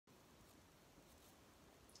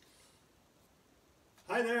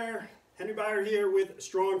Hi there, Henry Byer here with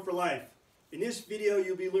Strong for Life. In this video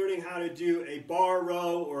you'll be learning how to do a bar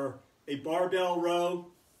row or a barbell row.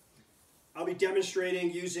 I'll be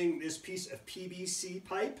demonstrating using this piece of PVC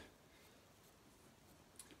pipe.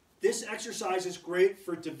 This exercise is great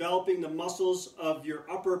for developing the muscles of your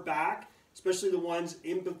upper back, especially the ones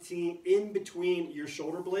in between your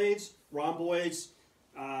shoulder blades, rhomboids,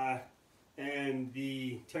 and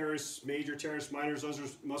the teres major, teres minors. Those are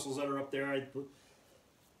muscles that are up there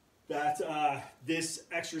that this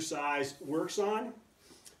exercise works on.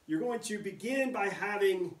 You're going to begin by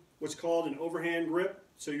having what's called an overhand grip.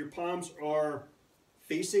 So your palms are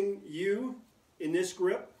facing you in this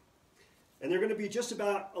grip. And they're going to be just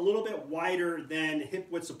about a little bit wider than hip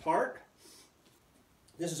widths apart.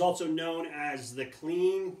 This is also known as the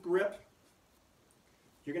clean grip.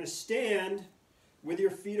 You're going to stand with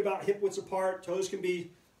your feet about hip widths apart. Toes can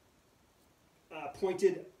be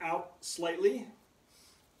pointed out slightly.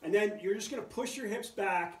 And then you're just going to push your hips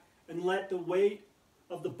back and let the weight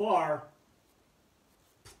of the bar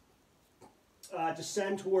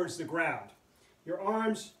descend towards the ground. Your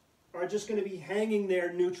arms are just going to be hanging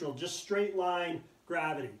there neutral, just straight line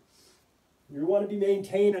gravity. You want to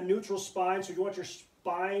maintain a neutral spine, so you want your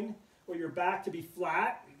spine or your back to be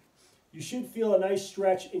flat. You should feel a nice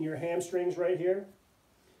stretch in your hamstrings right here.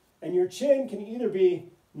 And your chin can either be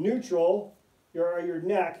neutral, or your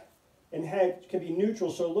neck and head can be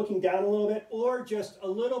neutral, so looking down a little bit, or just a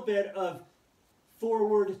little bit of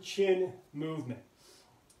forward chin movement.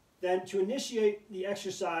 Then to initiate the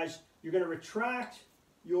exercise, you're going to retract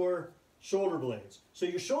your shoulder blades. So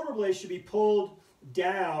your shoulder blades should be pulled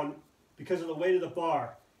down because of the weight of the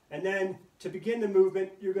bar. And then to begin the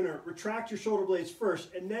movement, you're going to retract your shoulder blades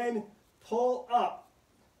first and then pull up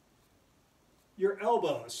your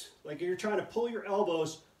elbows, like you're trying to pull your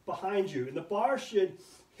elbows behind you. And the bar should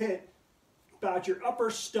hit about your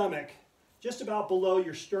upper stomach, just about below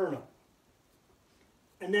your sternum.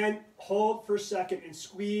 And then hold for a second and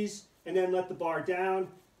squeeze, and then let the bar down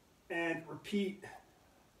and repeat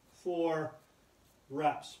 4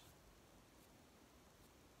 reps.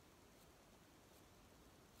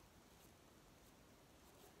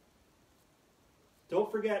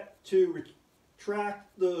 Don't forget to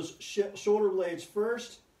retract those shoulder blades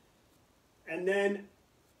first, and then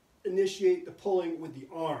initiate the pulling with the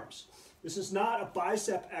arms. This is not a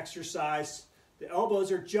bicep exercise. The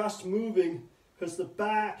elbows are just moving because the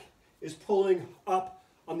back is pulling up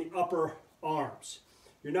on the upper arms.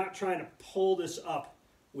 You're not trying to pull this up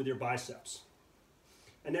with your biceps.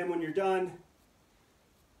 And then when you're done,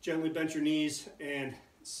 gently bend your knees and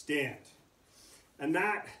stand. And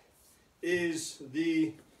that is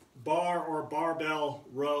the bar or barbell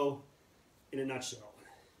row in a nutshell.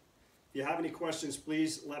 If you have any questions,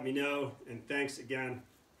 please let me know. And thanks again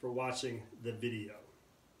for watching the video.